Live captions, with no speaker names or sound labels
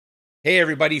Hey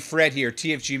everybody, Fred here,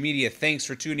 TFG Media. Thanks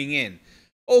for tuning in.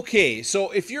 Okay,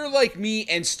 so if you're like me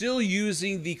and still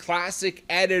using the classic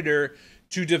editor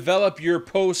to develop your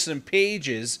posts and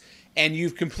pages, and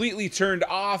you've completely turned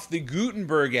off the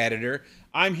Gutenberg editor,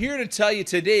 I'm here to tell you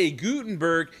today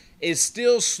Gutenberg is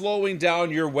still slowing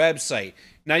down your website.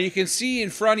 Now you can see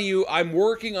in front of you, I'm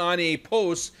working on a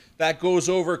post that goes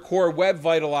over core web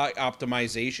vital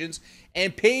optimizations,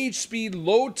 and page speed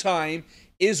load time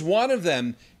is one of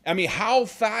them. I mean, how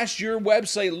fast your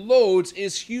website loads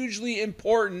is hugely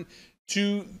important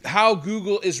to how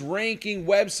Google is ranking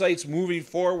websites moving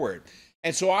forward.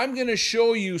 And so I'm going to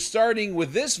show you, starting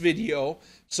with this video,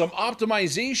 some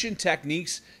optimization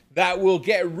techniques that will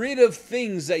get rid of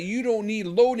things that you don't need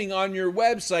loading on your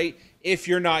website if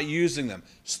you're not using them,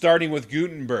 starting with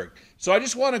Gutenberg. So I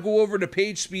just want to go over to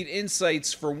Page Speed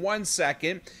Insights for 1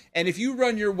 second. And if you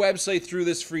run your website through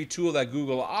this free tool that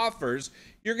Google offers,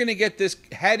 you're going to get this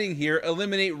heading here,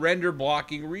 Eliminate Render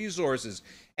Blocking Resources.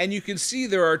 And you can see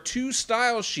there are two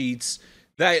style sheets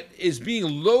that is being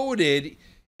loaded,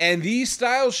 and these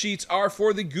style sheets are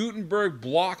for the Gutenberg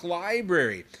Block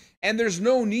Library. And there's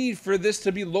no need for this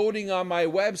to be loading on my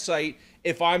website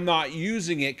if I'm not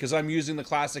using it, because I'm using the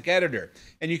classic editor.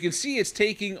 And you can see it's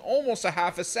taking almost a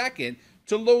half a second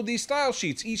to load these style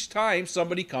sheets each time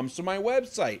somebody comes to my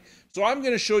website. So I'm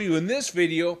going to show you in this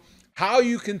video how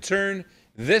you can turn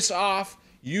this off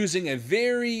using a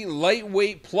very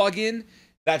lightweight plugin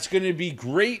that's going to be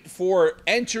great for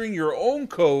entering your own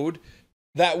code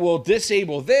that will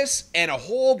disable this and a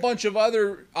whole bunch of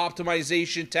other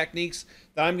optimization techniques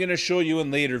that I'm going to show you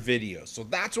in later videos. So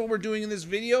that's what we're doing in this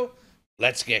video.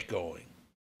 Let's get going.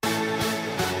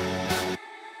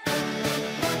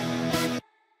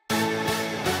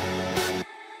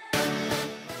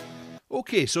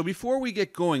 Okay, so before we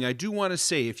get going, I do want to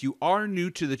say if you are new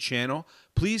to the channel,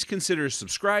 please consider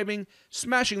subscribing,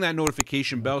 smashing that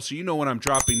notification bell so you know when I'm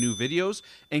dropping new videos,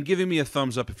 and giving me a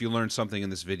thumbs up if you learned something in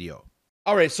this video.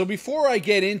 All right, so before I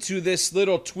get into this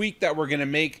little tweak that we're going to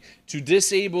make to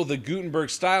disable the Gutenberg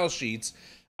style sheets,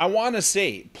 I want to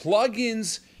say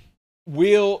plugins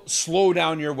will slow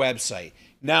down your website.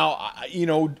 Now,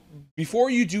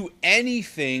 before you do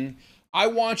anything, I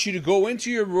want you to go into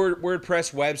your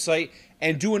WordPress website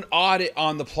and do an audit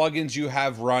on the plugins you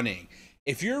have running.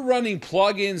 If you're running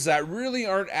plugins that really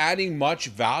aren't adding much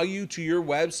value to your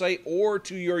website or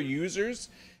to your users,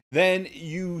 then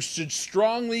you should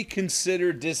strongly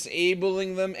consider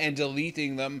disabling them and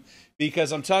deleting them,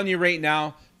 because I'm telling you right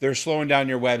now, they're slowing down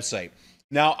your website.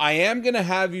 Now, I am going to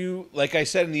have you, like I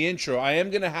said in the intro, I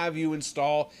am going to have you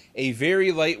install a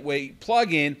very lightweight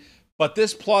plugin, but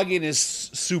this plugin is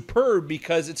superb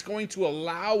because it's going to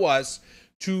allow us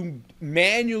to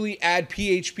manually add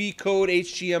PHP code,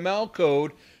 HTML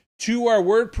code to our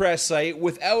WordPress site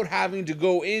without having to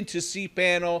go into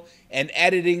cPanel and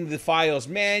editing the files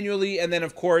manually. And then,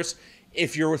 of course,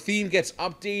 if your theme gets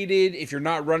updated, if you're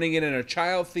not running it in a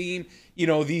child theme,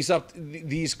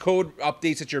 these code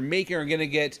updates that you're making are going to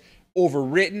get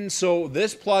overwritten. So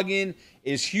this plugin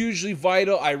is hugely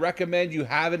vital. I recommend you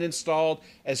have it installed,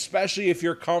 especially if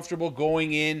you're comfortable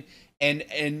going in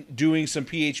and doing some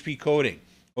PHP coding.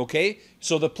 Okay,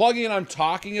 so the plugin I'm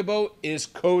talking about is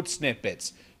Code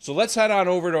Snippets. So let's head on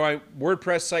over to my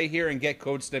WordPress site here and get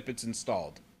Code Snippets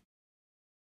installed.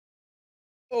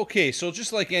 Okay, so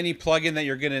just like any plugin that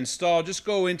you're going to install, just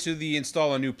go into the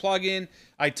install a new plugin.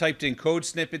 I typed in Code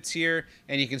Snippets here,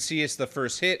 and you can see it's the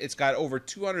first hit. It's got over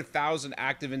 200,000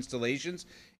 active installations.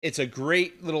 It's a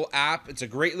great little app. It's a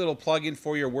great little plugin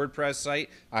for your WordPress site.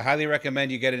 I highly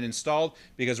recommend you get it installed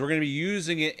because we're going to be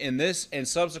using it in this and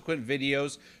subsequent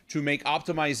videos to make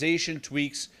optimization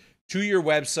tweaks to your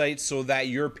website so that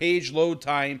your page load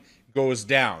time goes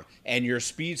down and your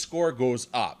speed score goes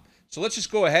up. So let's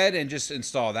just go ahead and just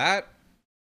install that.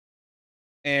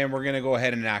 And we're going to go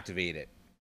ahead and activate it.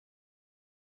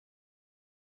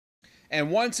 And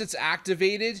once it's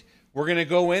activated, we're going to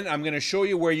go in. I'm going to show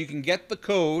you where you can get the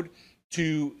code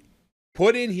to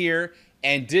put in here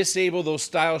and disable those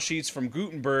style sheets from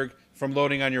Gutenberg from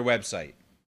loading on your website.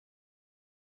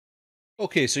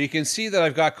 Okay, so you can see that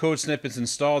I've got Code Snippets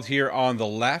installed here on the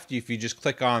left. If you just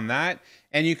click on that,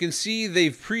 and you can see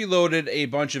they've preloaded a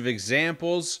bunch of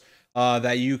examples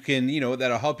that you can,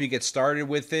 that'll help you get started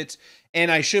with it. And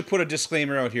I should put a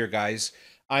disclaimer out here, guys.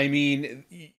 I mean,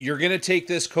 you're going to take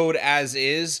this code as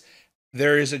is.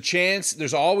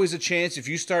 there's always a chance if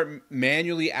you start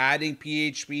manually adding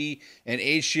PHP and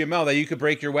HTML that you could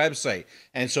break your website.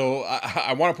 And so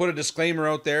I want to put a disclaimer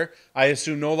out there. I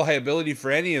assume no liability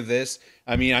for any of this.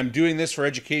 I mean, I'm doing this for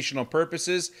educational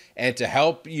purposes and to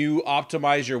help you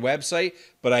optimize your website.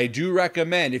 But I do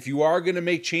recommend if you are going to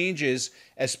make changes,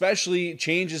 especially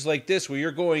changes like this, where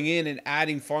you're going in and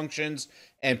adding functions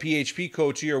and PHP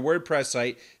code to your WordPress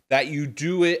site, that you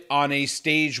do it on a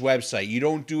staged website. You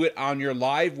don't do it on your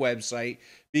live website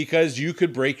because you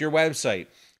could break your website.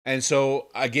 And so,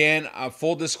 again, a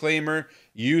full disclaimer,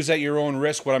 use at your own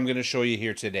risk what I'm going to show you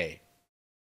here today.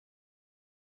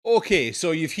 Okay,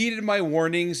 so you've heeded my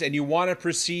warnings and you want to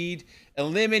proceed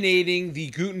eliminating the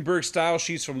Gutenberg style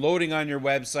sheets from loading on your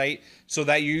website so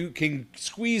that you can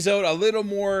squeeze out a little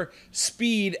more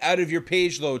speed out of your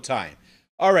page load time.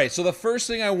 All right, so the first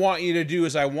thing I want you to do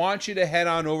is I want you to head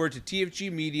on over to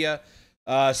TFG Media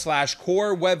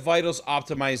 /Core Web Vitals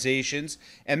Optimizations.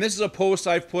 And this is a post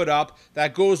I've put up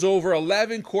that goes over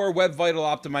 11 core Web Vital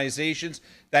optimizations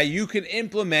that you can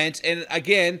implement. And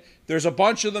again, there's a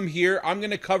bunch of them here. I'm going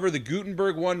to cover the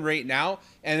Gutenberg one right now.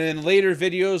 And in later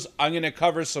videos, I'm going to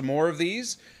cover some more of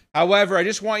these. However, I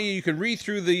just want you can read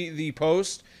through the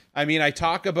post. I mean, I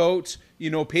talk about,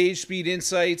 page speed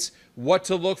insights, what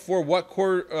to look for, what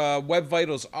core web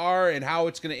vitals are, and how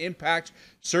it's going to impact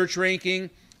search ranking.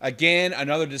 Again,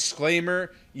 another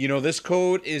disclaimer, this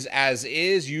code is as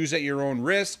is, use at your own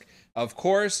risk, of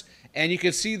course. And you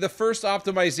can see the first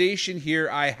optimization here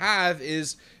I have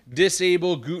is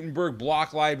disable Gutenberg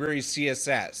Block Library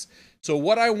CSS. So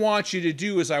what I want you to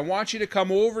do is I want you to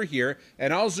come over here,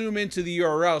 and I'll zoom into the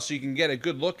URL so you can get a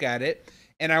good look at it.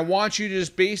 And I want you to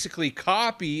just basically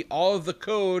copy all of the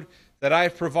code that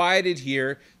I've provided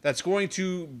here that's going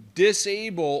to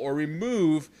disable or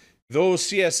remove those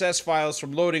CSS files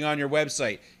from loading on your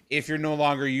website if you're no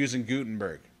longer using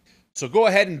Gutenberg. So go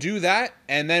ahead and do that,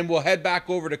 and then we'll head back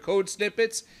over to code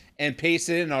snippets and paste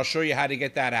it in, and I'll show you how to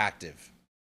get that active.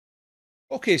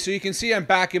 Okay, so you can see I'm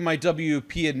back in my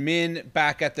WP admin,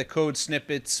 back at the code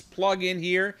snippets plugin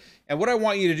here. And what I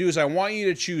want you to do is I want you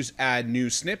to choose add new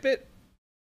snippet.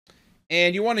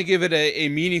 And you want to give it a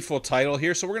meaningful title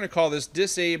here. So we're going to call this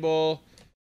disable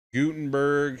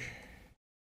Gutenberg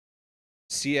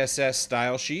CSS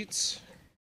style sheets.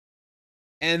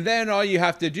 And then all you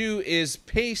have to do is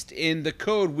paste in the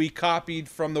code we copied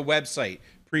from the website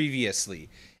previously.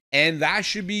 And that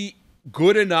should be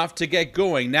good enough to get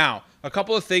going. Now, a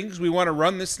couple of things. We want to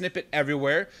run this snippet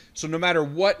everywhere. So no matter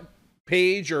what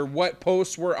page or what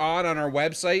posts we're on our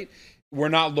website, we're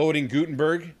not loading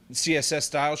Gutenberg CSS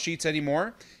style sheets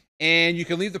anymore. And you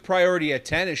can leave the priority at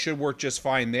 10. It should work just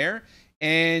fine there.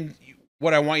 And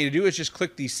what I want you to do is just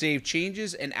click the Save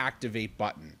Changes and Activate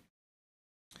button.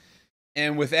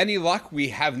 And with any luck, we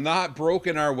have not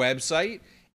broken our website,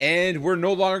 and we're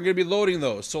no longer going to be loading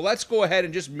those. So let's go ahead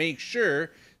and just make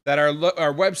sure that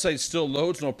our website still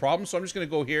loads, no problem. So I'm just going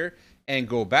to go here and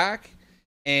go back.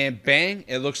 And bang,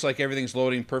 it looks like everything's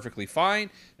loading perfectly fine.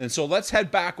 And so let's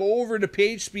head back over to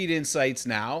Page Speed Insights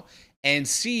now and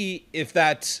see if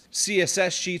that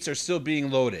CSS sheets are still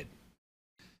being loaded.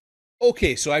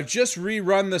 Okay, so I've just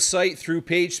rerun the site through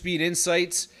Page Speed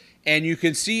Insights, and you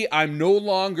can see I'm no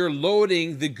longer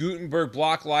loading the Gutenberg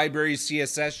Block Library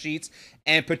CSS sheets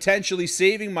and potentially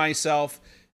saving myself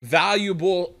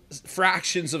valuable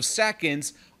fractions of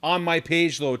seconds on my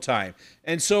page load time.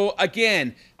 And so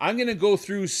again, I'm going to go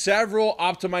through several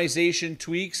optimization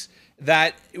tweaks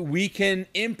that we can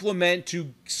implement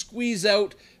to squeeze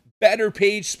out better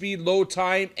page speed load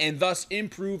time and thus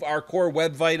improve our core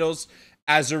web vitals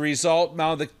as a result.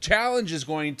 Now the challenge is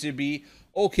going to be,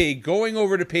 okay, going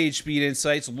over to Page Speed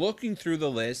Insights, looking through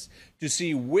the list to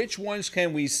see which ones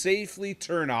can we safely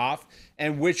turn off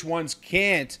and which ones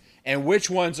can't, and which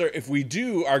ones are, if we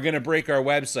do, are going to break our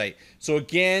website. So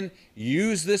again,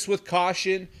 use this with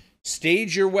caution.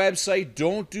 Stage your website.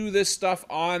 Don't do this stuff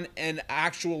on an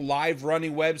actual live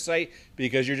running website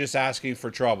because you're just asking for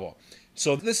trouble.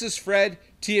 So this is Fred,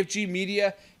 TFG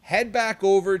Media. Head back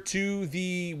over to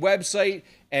the website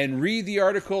and read the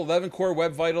article, 11 Core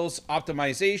Web Vitals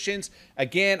Optimizations.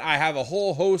 Again, I have a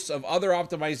whole host of other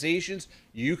optimizations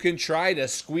you can try to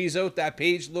squeeze out that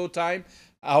page load time.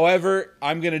 However,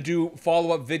 I'm going to do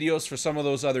follow-up videos for some of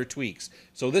those other tweaks.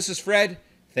 So this is Fred.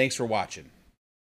 Thanks for watching.